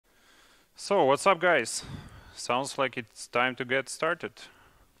So what's up, guys? Sounds like it's time to get started.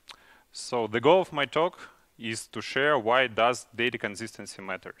 So the goal of my talk is to share why does data consistency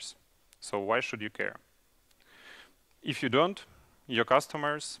matters. So why should you care? If you don't, your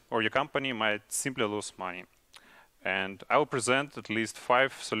customers or your company might simply lose money. And I'll present at least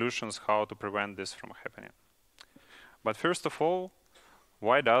 5 solutions how to prevent this from happening. But first of all,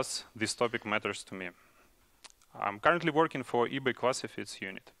 why does this topic matters to me? I'm currently working for eBay Classifieds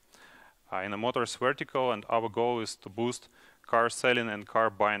unit in a motors vertical, and our goal is to boost car selling and car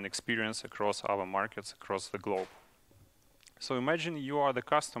buying experience across our markets across the globe. So imagine you are the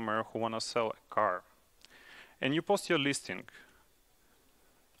customer who want to sell a car, and you post your listing.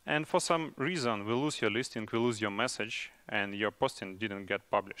 And for some reason, we lose your listing, we lose your message, and your posting didn't get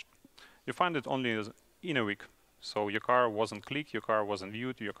published. You find it only in a week. So your car wasn't clicked, your car wasn't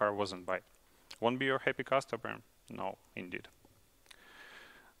viewed, your car wasn't bought. Won't be your happy customer? No, indeed.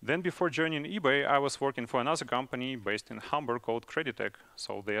 Then before joining eBay, I was working for another company based in Hamburg called Creditec.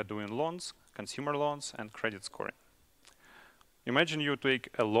 So they are doing loans, consumer loans, and credit scoring. Imagine you take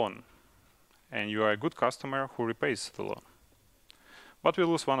a loan, and you are a good customer who repays the loan. But we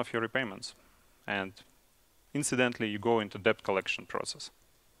lose one of your repayments, and incidentally, you go into debt collection process.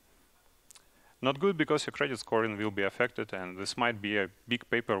 Not good because your credit scoring will be affected, and this might be a big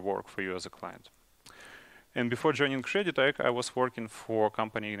paperwork for you as a client. And before joining Creditec, I was working for a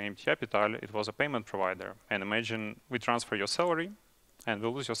company named Capital. It was a payment provider. And imagine we transfer your salary, and we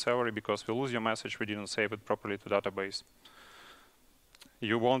lose your salary because we lose your message, we didn't save it properly to database.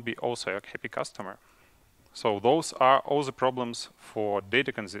 You won't be also a happy customer. So those are all the problems for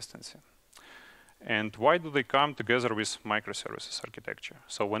data consistency. And why do they come together with microservices architecture?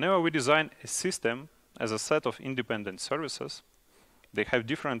 So whenever we design a system as a set of independent services, they have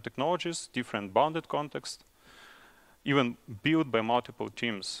different technologies, different bounded context, even built by multiple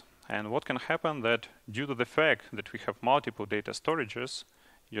teams. And what can happen that due to the fact that we have multiple data storages,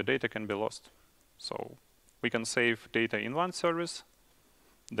 your data can be lost. So we can save data in one service,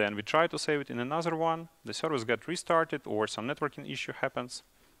 then we try to save it in another one, the service gets restarted or some networking issue happens,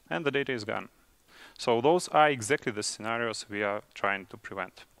 and the data is gone. So those are exactly the scenarios we are trying to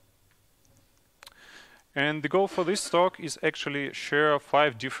prevent. And the goal for this talk is actually share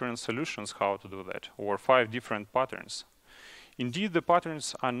 5 different solutions how to do that, or 5 different patterns. Indeed, the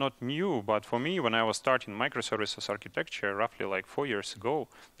patterns are not new, but for me, when I was starting microservices architecture roughly like 4 years ago,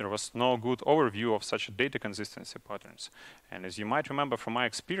 there was no good overview of such data consistency patterns. And as you might remember from my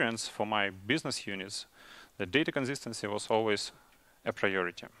experience for my business units, the data consistency was always a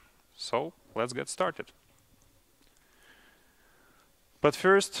priority. So let's get started. But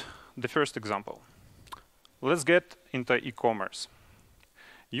first, the first example. Let's get into e-commerce.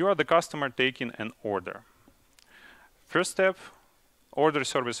 You are the customer taking an order. First step, order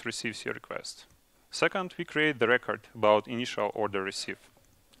service receives your request. Second, we create the record about initial order received.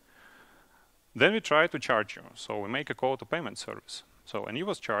 Then we try to charge you. So we make a call to payment service. So and you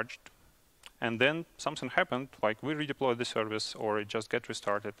was charged. And then something happened, like we redeployed the service or it just get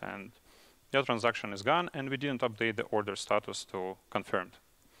restarted and your transaction is gone and we didn't update the order status to confirmed.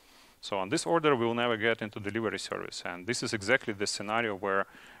 So on this order, we will never get into delivery service. And this is exactly the scenario where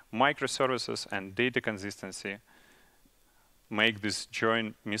microservices and data consistency make this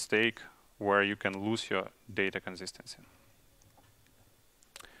joint mistake where you can lose your data consistency.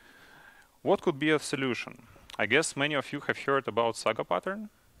 What could be a solution? I guess many of you have heard about Saga pattern.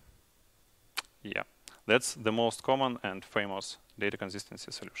 Yeah, that's the most common and famous data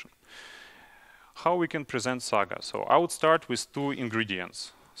consistency solution. How we can present Saga? So I would start with 2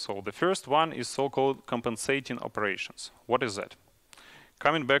 ingredients. So the first one is so-called compensating operations. What is that?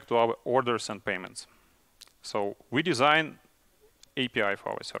 Coming back to our orders and payments. So we design API for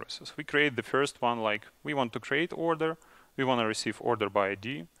our services. We create the first one like we want to create order, we want to receive order by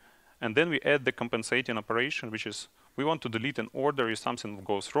ID, and then we add the compensating operation, which is we want to delete an order if something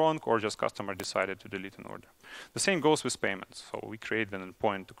goes wrong or just customer decided to delete an order. The same goes with payments. So we create an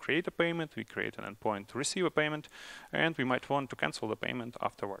endpoint to create a payment, we create an endpoint to receive a payment, and we might want to cancel the payment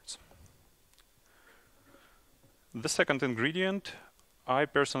afterwards. The second ingredient, I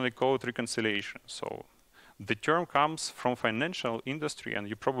personally call it reconciliation. So the term comes from financial industry and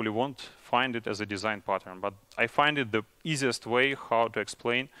you probably won't find it as a design pattern, but I find it the easiest way how to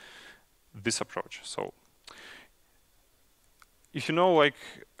explain this approach. So if you know, like,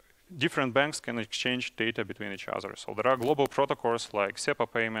 different banks can exchange data between each other. So there are global protocols like SEPA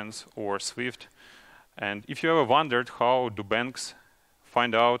payments or SWIFT. And if you ever wondered how do banks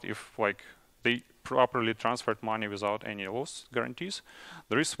find out if like they properly transferred money without any loss guarantees.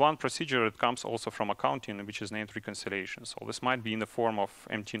 There is one procedure that comes also from accounting, which is named reconciliation. So this might be in the form of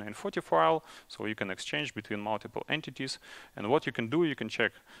MT940 file, so you can exchange between multiple entities. And what you can do, you can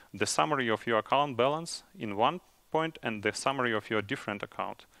check the summary of your account balance in one point and the summary of your different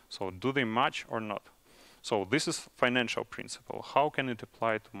account. So do they match or not? So this is financial principle. How can it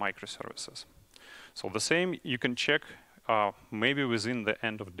apply to microservices? So the same you can check maybe within the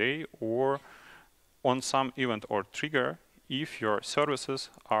end of day or on some event or trigger if your services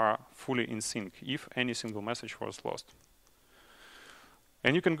are fully in sync, if any single message was lost.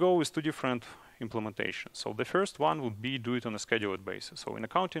 And you can go with two different implementations. So the first one would be do it on a scheduled basis. So in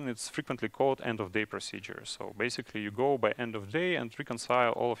accounting, it's frequently called end-of-day procedure. So basically, you go by end of day and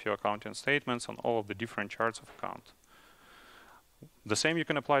reconcile all of your accounting statements on all of the different charts of account. The same you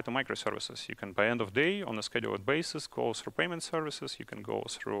can apply to microservices. You can, by end of day, on a scheduled basis, go through payment services. You can go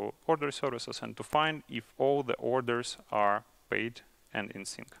through order services and to find if all the orders are paid and in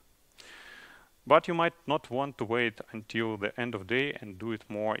sync. But you might not want to wait until the end of day and do it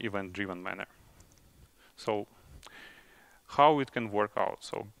more event-driven manner. So how it can work out.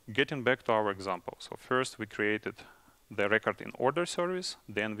 So getting back to our example. So first we created the record in order service.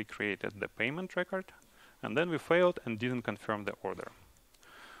 Then we created the payment record. And then we failed and didn't confirm the order.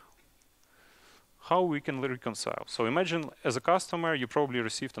 How we can reconcile? So imagine as a customer, you probably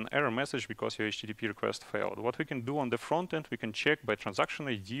received an error message because your HTTP request failed. What we can do on the front end, we can check by transaction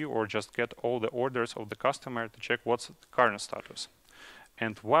ID or just get all the orders of the customer to check what's the current status.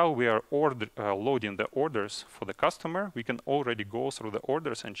 And while we are loading the orders for the customer, we can already go through the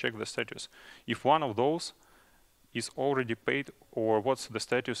orders and check the status. If one of those is already paid or what's the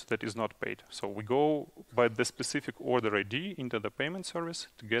status that is not paid. So we go by the specific order ID into the payment service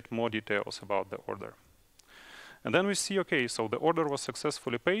to get more details about the order. And then we see, okay, so the order was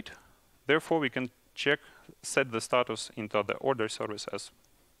successfully paid. Therefore, we can set the status into the order service as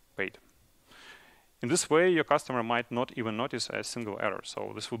paid. In this way, your customer might not even notice a single error.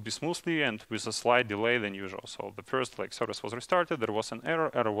 So this would be smoothly and with a slight delay than usual. So the first service was restarted, there was an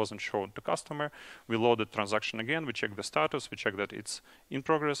error wasn't shown to customer. We loaded transaction again, we check the status, we check that it's in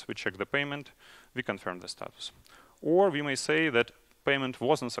progress, we check the payment, we confirm the status. Or we may say that payment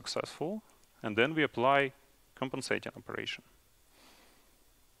wasn't successful, and then we apply compensating operation.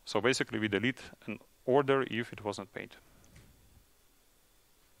 So basically, we delete an order if it wasn't paid.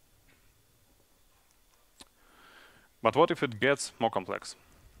 But what if it gets more complex?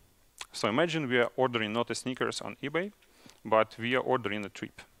 So imagine we are ordering not a sneakers on eBay, but we are ordering a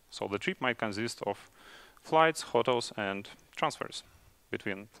trip. So the trip might consist of flights, hotels, and transfers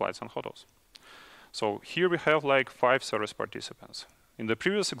between flights and hotels. So here we have like 5 service participants. In the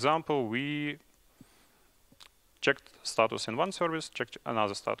previous example, we checked status in one service, checked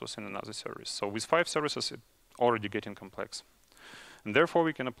another status in another service. So with 5 services, it's already getting complex. And therefore,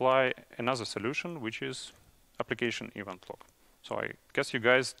 we can apply another solution, which is application event log. So I guess you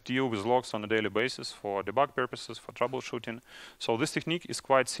guys deal with logs on a daily basis for debug purposes, for troubleshooting. So this technique is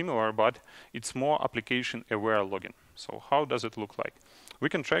quite similar, but it's more application-aware logging. So how does it look like? We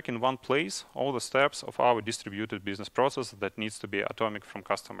can track in one place all the steps of our distributed business process that needs to be atomic from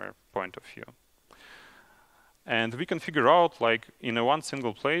customer point of view. And we can figure out, like, in a one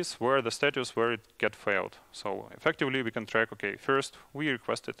single place where the status where it get failed. So effectively, we can track, okay, first we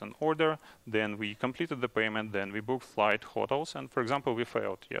requested an order, then we completed the payment, then we booked flight, hotels, and for example, we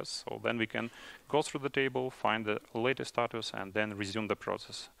failed, yes. So then we can go through the table, find the latest status, and then resume the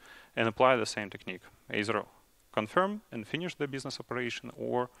process and apply the same technique. Either confirm and finish the business operation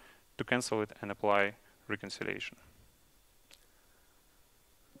or to cancel it and apply reconciliation.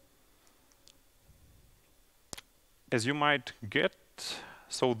 As you might get,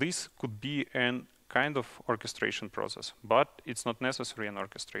 so this could be a kind of orchestration process, but it's not necessarily an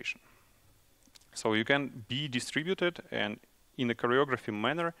orchestration. So you can be distributed, and in a choreography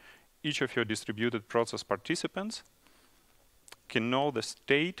manner, each of your distributed process participants can know the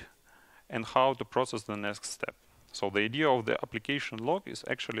state and how to process the next step. So the idea of the application log is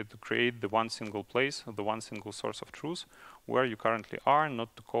actually to create the one single place, the one single source of truth, where you currently are,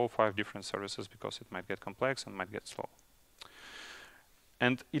 not to call 5 different services because it might get complex and might get slow.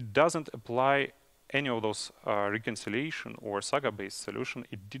 And it doesn't apply any of those reconciliation or Saga-based solution.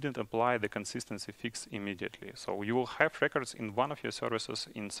 It didn't apply the consistency fix immediately. So you will have records in one of your services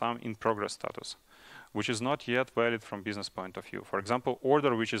in some in-progress status, which is not yet valid from business point of view. For example,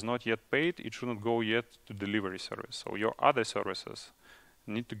 order which is not yet paid, it shouldn't go yet to delivery service. So your other services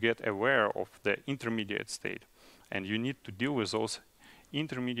need to get aware of the intermediate state, and you need to deal with those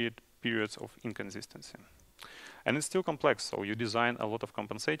intermediate periods of inconsistency. And it's still complex, so you design a lot of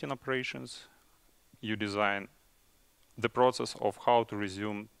compensating operations, you design the process of how to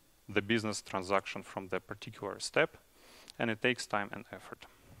resume the business transaction from the particular step, and it takes time and effort.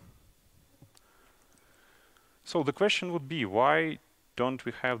 So the question would be, why don't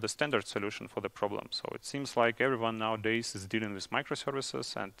we have the standard solution for the problem? So it seems like everyone nowadays is dealing with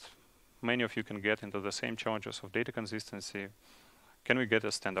microservices, and many of you can get into the same challenges of data consistency. Can we get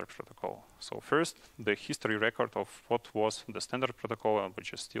a standard protocol? So first, the history record of what was the standard protocol, and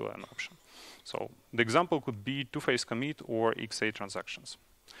which is still an option. So the example could be two-phase commit or XA transactions.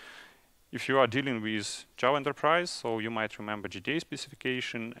 If you are dealing with Java Enterprise, so you might remember JDA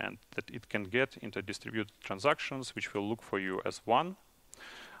specification and that it can get into distributed transactions, which will look for you as one.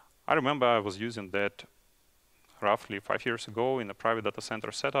 I remember I was using that roughly 5 years ago in a private data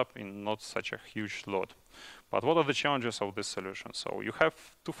center setup in not such a huge load. But what are the challenges of this solution? So you have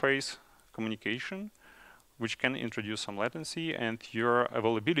two-phase communication, which can introduce some latency, and your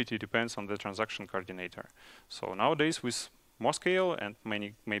availability depends on the transaction coordinator. So nowadays, with more scale and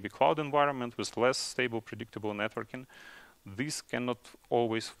maybe cloud environment with less stable, predictable networking, this cannot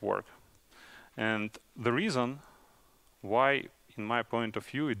always work. And the reason why, in my point of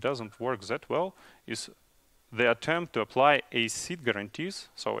view, it doesn't work that well is the attempt to apply ACID guarantees.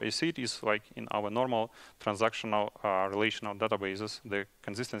 So ACID is like in our normal transactional relational databases, the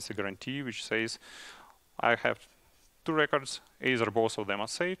consistency guarantee, which says I have two records, either both of them are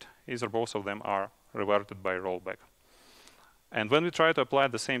saved, either both of them are reverted by rollback. And when we try to apply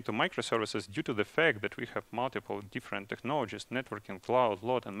the same to microservices, due to the fact that we have multiple different technologies, networking, cloud,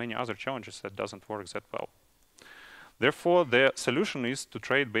 load, and many other challenges, that doesn't work that well. Therefore, the solution is to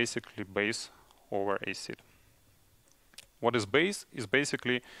trade basically base over ACID. What is base is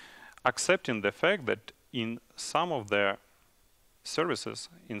basically accepting the fact that in some of the services,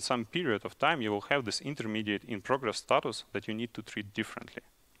 in some period of time, you will have this intermediate in progress status that you need to treat differently.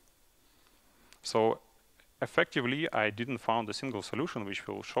 So effectively, I didn't find a single solution which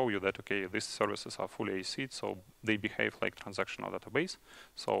will show you that, okay, these services are fully ACID, so they behave like transactional database.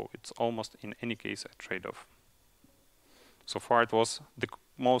 So it's almost in any case a trade-off. So far, it was the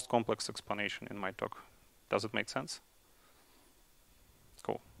most complex explanation in my talk. Does it make sense?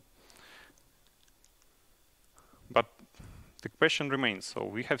 Cool. But the question remains. So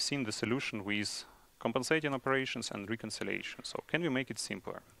we have seen the solution with compensating operations and reconciliation. So can we make it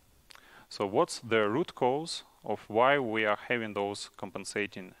simpler? So what's the root cause of why we are having those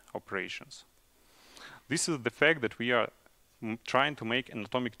compensating operations? This is the fact that we are trying to make an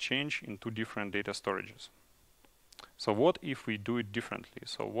atomic change in two different data storages. So what if we do it differently?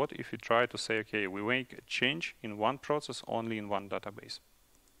 So what if we try to say, okay, we make a change in one process only in one database?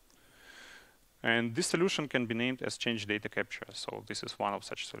 And this solution can be named as change data capture. So this is one of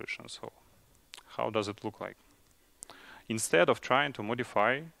such solutions. So how does it look like? Instead of trying to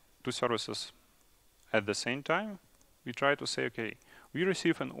modify two services at the same time, we try to say, okay, we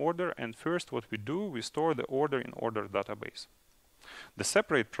receive an order, and first what we do, we store the order in order database. The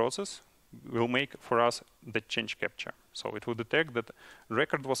separate process will make for us the change capture. So it will detect that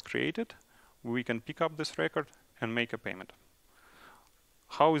record was created, we can pick up this record and make a payment.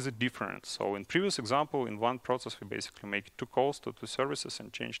 How is it different? So in previous example, in one process, we basically make two calls to two services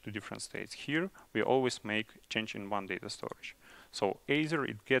and change to different states. Here, we always make change in one data storage. So either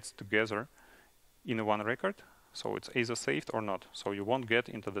it gets together in one record, so it's either saved or not. So you won't get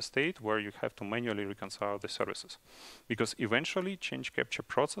into the state where you have to manually reconcile the services. Because eventually, change capture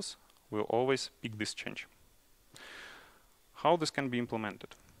process will always pick this change. How this can be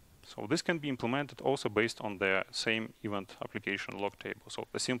implemented? So this can be implemented also based on the same event application log table, so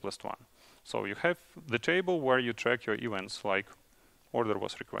the simplest one. So you have the table where you track your events, like order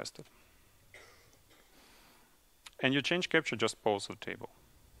was requested. And you change capture just pulls the table.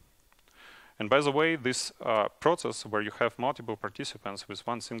 And by the way, this process where you have multiple participants with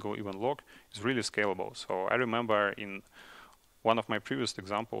one single event log is really scalable. So I remember in one of my previous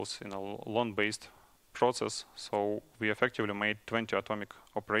examples in a LON-based process, so we effectively made 20 atomic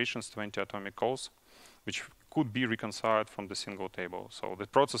operations, 20 atomic calls, which could be reconciled from the single table. So the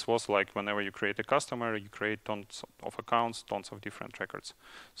process was like whenever you create a customer, you create tons of accounts, tons of different records.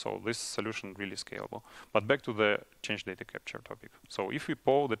 So this solution really scalable. But back to the change data capture topic. So if we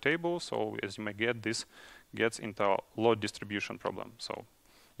poll the table, so as you may get, this gets into a load distribution problem. So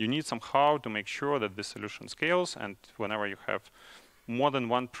you need somehow to make sure that the solution scales, and whenever you have more than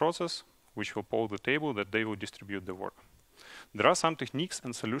one process, which will poll the table, that they will distribute the work. There are some techniques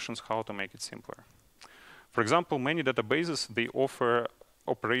and solutions how to make it simpler. For example, many databases, they offer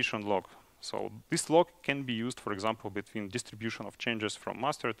operation log. So this lock can be used, for example, between distribution of changes from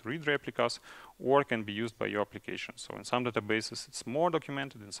master to read replicas, or can be used by your application. So in some databases, it's more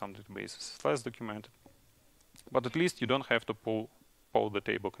documented. In some databases, it's less documented. But at least you don't have to poll the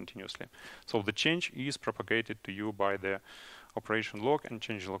table continuously. So the change is propagated to you by the operation log and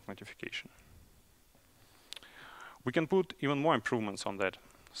change log notification. We can put even more improvements on that.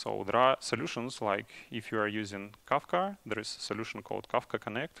 So there are solutions like if you are using Kafka, there is a solution called Kafka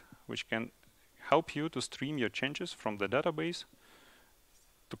Connect, which can help you to stream your changes from the database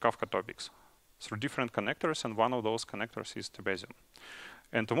to Kafka topics through different connectors, and one of those connectors is Tebesium.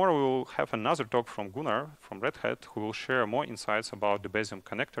 And tomorrow we will have another talk from Gunnar from Red Hat, who will share more insights about the Tebesium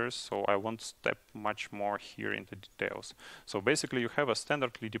connectors, so I won't step much more here into details. So basically you have a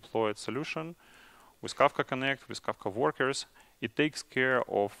standardly deployed solution with Kafka Connect, with Kafka Workers. It takes care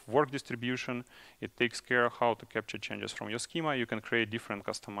of work distribution. It takes care of how to capture changes from your schema. You can create different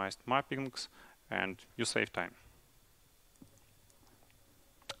customized mappings, and you save time.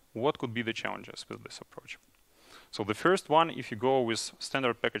 What could be the challenges with this approach? So the first one, if you go with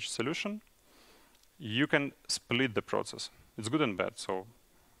standard package solution, you can split the process. It's good and bad. So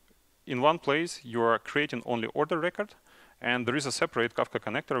in one place, you are creating only order record, and there is a separate Kafka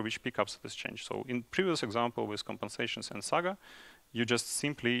connector which picks up this change. So in previous example with compensations and Saga, you just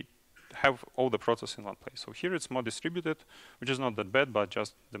simply have all the process in one place. So here it's more distributed, which is not that bad, but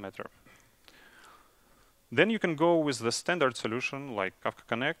just the matter. Then you can go with the standard solution like Kafka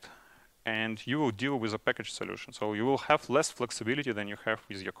Connect, and you will deal with a package solution. So you will have less flexibility than you have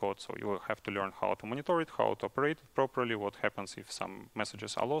with your code. So you will have to learn how to monitor it, how to operate it properly, what happens if some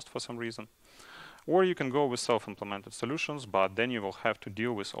messages are lost for some reason. Or you can go with self-implemented solutions, but then you will have to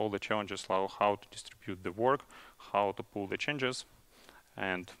deal with all the challenges like how to distribute the work, how to pull the changes,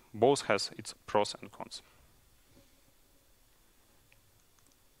 and both has its pros and cons.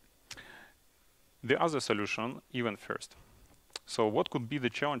 The other solution, event first. So what could be the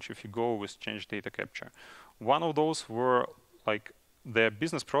challenge if you go with change data capture? One of those were like the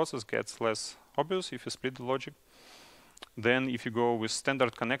business process gets less obvious if you split the logic. Then if you go with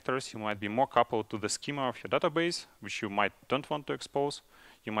standard connectors, you might be more coupled to the schema of your database, which you might don't want to expose.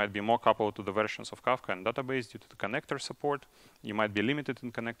 You might be more coupled to the versions of Kafka and database due to the connector support. You might be limited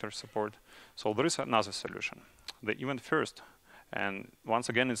in connector support. So there is another solution, the event first. And once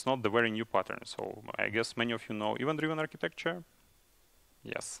again, it's not the very new pattern. So I guess many of you know event-driven architecture.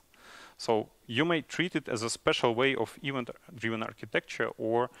 Yes. So you may treat it as a special way of event-driven architecture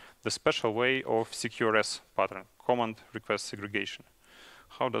or the special way of CQRS pattern, command request segregation.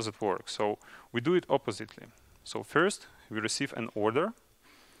 How does it work? So we do it oppositely. So first, we receive an order.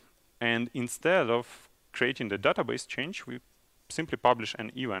 And instead of creating the database change, we simply publish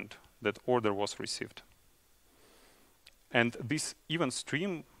an event that order was received. And this event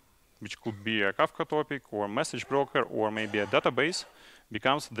stream, which could be a Kafka topic or message broker or maybe a database,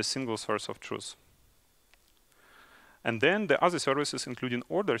 becomes the single source of truth. And then the other services, including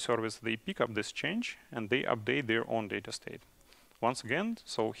order service, they pick up this change and they update their own data state. Once again,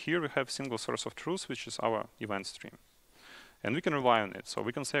 so here we have single source of truth, which is our event stream. And we can rely on it. So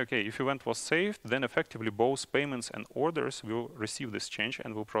we can say, okay, if event was saved, then effectively both payments and orders will receive this change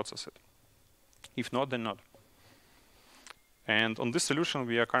and will process it. If not, then not. And on this solution,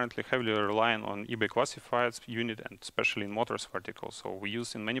 we are currently heavily relying on eBay classifieds unit, and especially in motors vertical. So we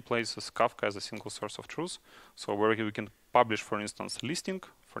use in many places Kafka as a single source of truth. So where we can publish, for instance, listing,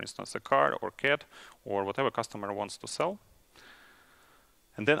 for instance, a car or cat or whatever customer wants to sell.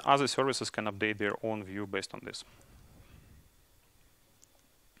 And then other services can update their own view based on this.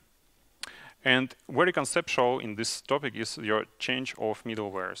 And very conceptual in this topic is your change of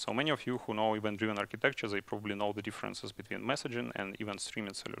middleware. So many of you who know event-driven architecture, they probably know the differences between messaging and event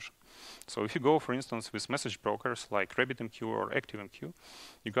streaming solution. So if you go, for instance, with message brokers like RabbitMQ or ActiveMQ,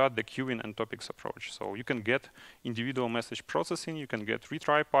 you got the queuing and topics approach. So you can get individual message processing, you can get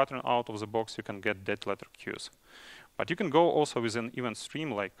retry pattern out of the box, you can get dead letter queues. But you can go also with an event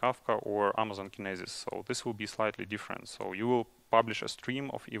stream like Kafka or Amazon Kinesis. So this will be slightly different. So you will publish a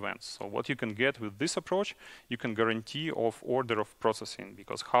stream of events. So what you can get with this approach, you can guarantee of order of processing,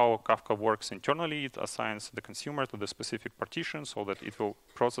 because how Kafka works internally, it assigns the consumer to the specific partition so that it will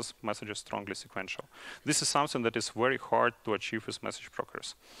process messages strongly sequential. This is something that is very hard to achieve with message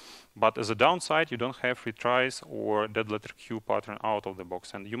brokers. But as a downside, you don't have retries or dead letter queue pattern out of the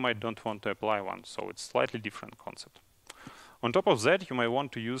box, and you might don't want to apply one. So it's slightly different concept. On top of that, you might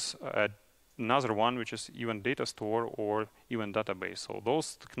want to use another one, which is event data store or event database. So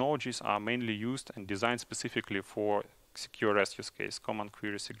those technologies are mainly used and designed specifically for secure REST use case, common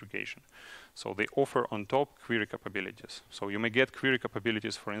query segregation. So they offer on top query capabilities. So you may get query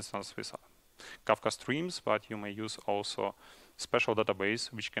capabilities, for instance, with Kafka streams, but you may use also special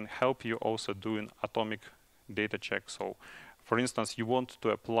database which can help you also doing atomic data check. So for instance, you want to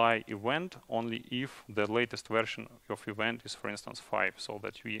apply event only if the latest version of event is, for instance, 5, so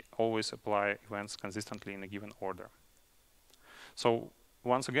that we always apply events consistently in a given order. So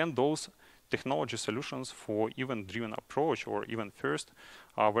once again, those technology solutions for event-driven approach or event first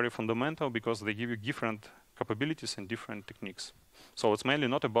are very fundamental because they give you different capabilities and different techniques. So it's mainly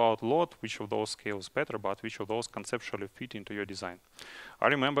not about load, which of those scales better, but which of those conceptually fit into your design. I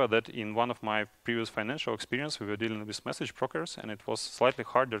remember that in one of my previous financial experience, we were dealing with message brokers, and it was slightly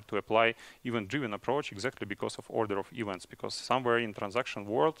harder to apply event-driven approach exactly because of order of events, because somewhere in transaction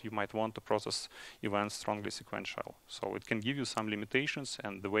world, you might want to process events strongly sequential. So it can give you some limitations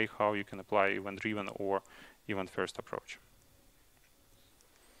and the way how you can apply event-driven or event-first approach.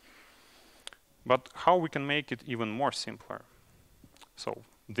 But how we can make it even more simpler? So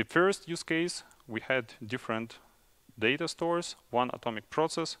the first use case, we had different data stores, one atomic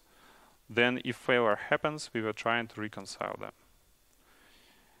process. Then if failure happens, we were trying to reconcile them.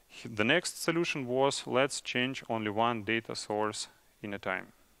 The next solution was, let's change only one data source in a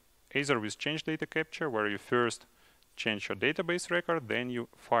time. Either with change data capture, where you first change your database record, then you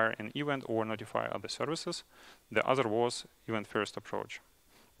fire an event or notify other services. The other was event first approach,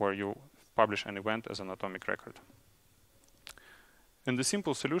 where you publish an event as an atomic record. And the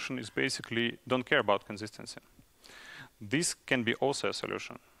simple solution is basically don't care about consistency. This can be also a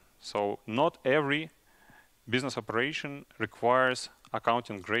solution. So not every business operation requires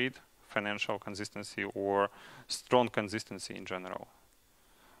accounting grade financial consistency or strong consistency in general.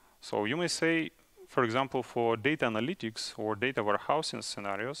 So you may say, for example, for data analytics or data warehousing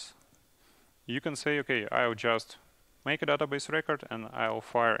scenarios, you can say, okay, I'll just make a database record and I'll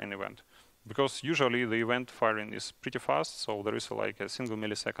fire an event. Because usually the event firing is pretty fast, so there is like a single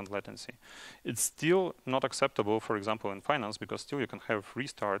millisecond latency. It's still not acceptable, for example, in finance, because still you can have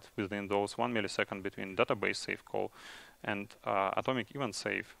restart within those 1 millisecond between database save call and atomic event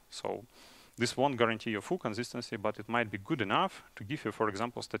save. So this won't guarantee you full consistency, but it might be good enough to give you, for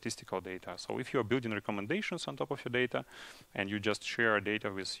example, statistical data. So if you're building recommendations on top of your data and you just share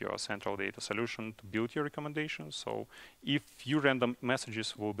data with your central data solution to build your recommendations, so if few random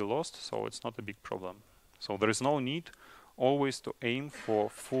messages will be lost, so it's not a big problem. So there is no need always to aim for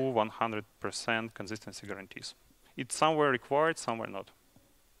full 100% consistency guarantees. It's somewhere required, somewhere not.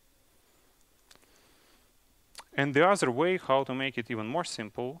 And the other way how to make it even more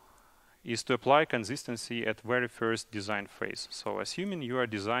simple is to apply consistency at very first design phase. So assuming you are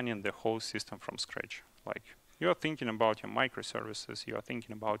designing the whole system from scratch, like you are thinking about your microservices, you are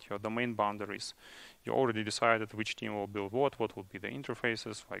thinking about your domain boundaries, you already decided which team will build what will be the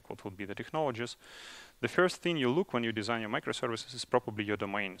interfaces, like what will be the technologies. The first thing you look when you design your microservices is probably your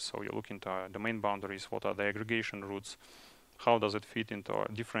domain. So you look into domain boundaries, what are the aggregation routes, how does it fit into a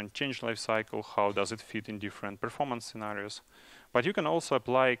different change lifecycle, how does it fit in different performance scenarios. But you can also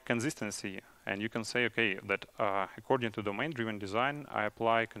apply consistency, and you can say, okay, that according to domain-driven design, I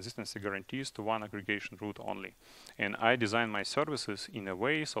apply consistency guarantees to one aggregation route only. And I design my services in a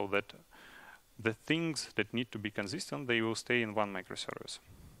way so that the things that need to be consistent, they will stay in one microservice.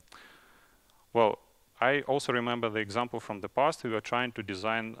 Well, I also remember the example from the past. We were trying to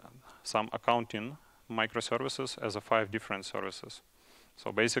design some accounting microservices as 5 different services.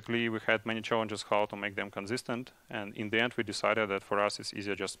 So basically, we had many challenges how to make them consistent. And in the end, we decided that for us, it's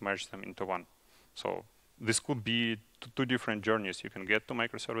easier just merge them into one. So this could be 2 different journeys. You can get to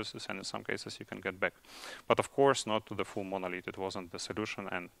microservices, and in some cases, you can get back. But of course, not to the full monolith. It wasn't the solution,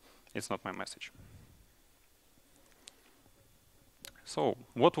 and it's not my message. So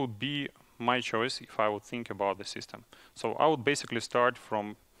what would be my choice if I would think about the system? So I would basically start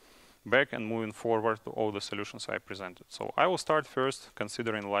from back and moving forward to all the solutions I presented. So I will start first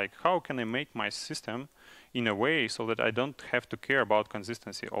considering like how can I make my system in a way so that I don't have to care about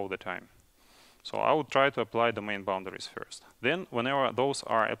consistency all the time. So I would try to apply domain boundaries first. Then whenever those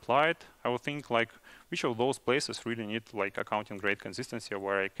are applied, I will think like which of those places really need like accounting grade consistency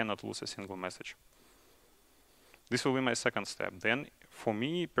where I cannot lose a single message. This will be my second step. Then for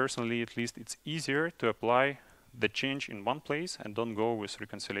me personally, at least, it's easier to apply the change in one place and don't go with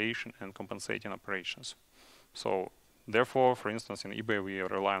reconciliation and compensating operations. So therefore, for instance, in eBay, we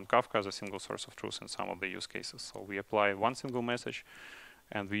rely on Kafka as a single source of truth in some of the use cases. So we apply one single message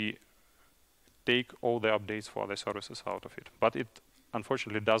and we take all the updates for the services out of it. But it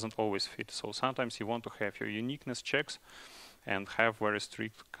unfortunately doesn't always fit. So sometimes you want to have your uniqueness checks and have very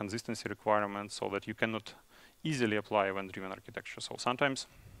strict consistency requirements so that you cannot easily apply event-driven architecture. So sometimes,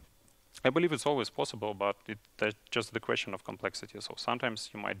 I believe it's always possible, but that's just the question of complexity. So sometimes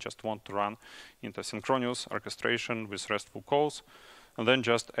you might just want to run into synchronous orchestration with RESTful calls, and then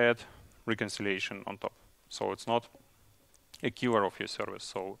just add reconciliation on top. So it's not a killer of your service.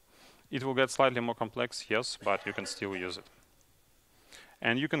 So it will get slightly more complex, yes, but you can still use it.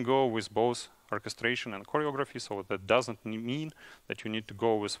 And you can go with both orchestration and choreography, so that doesn't mean that you need to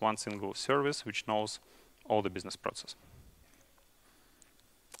go with one single service which knows all the business process.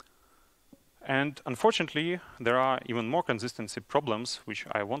 And unfortunately, there are even more consistency problems which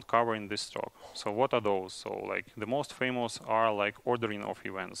I won't cover in this talk. So what are those? So like the most famous are like ordering of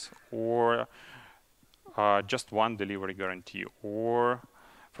events, or just one delivery guarantee, or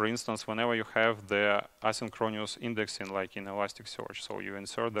for instance, whenever you have the asynchronous indexing, like in Elasticsearch, so you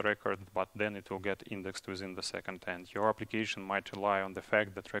insert the record, but then it will get indexed within the second, and your application might rely on the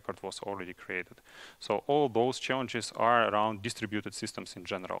fact that record was already created. So all those challenges are around distributed systems in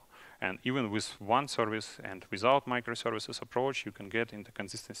general. And even with one service and without microservices approach, you can get into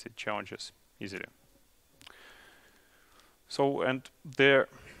consistency challenges easily. So, and there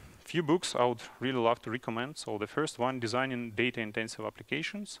few books I would really love to recommend. So the first one, Designing Data-Intensive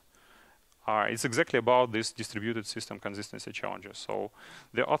Applications. It's exactly about this distributed system consistency challenges. So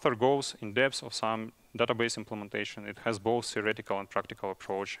the author goes in depth of some database implementation. It has both theoretical and practical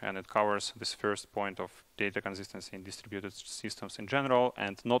approach, and it covers this first point of data consistency in distributed systems in general,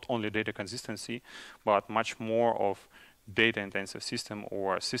 and not only data consistency, but much more of data-intensive system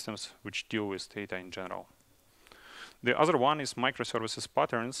or systems which deal with data in general. The other one is microservices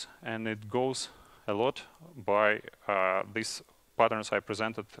patterns, and it goes a lot by these patterns I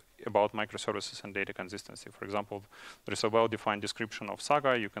presented about microservices and data consistency. For example, there is a well-defined description of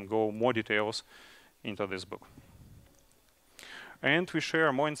Saga. You can go more details into this book. And we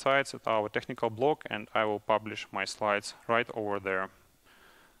share more insights at our technical blog, and I will publish my slides right over there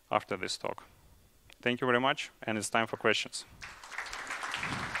after this talk. Thank you very much, and it's time for questions.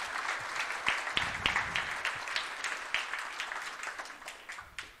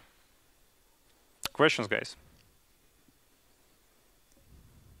 Questions, guys?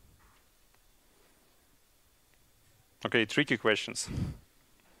 Okay, tricky questions.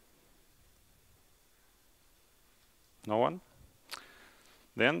 No one?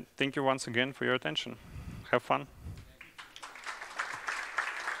 Then thank you once again for your attention. Have fun.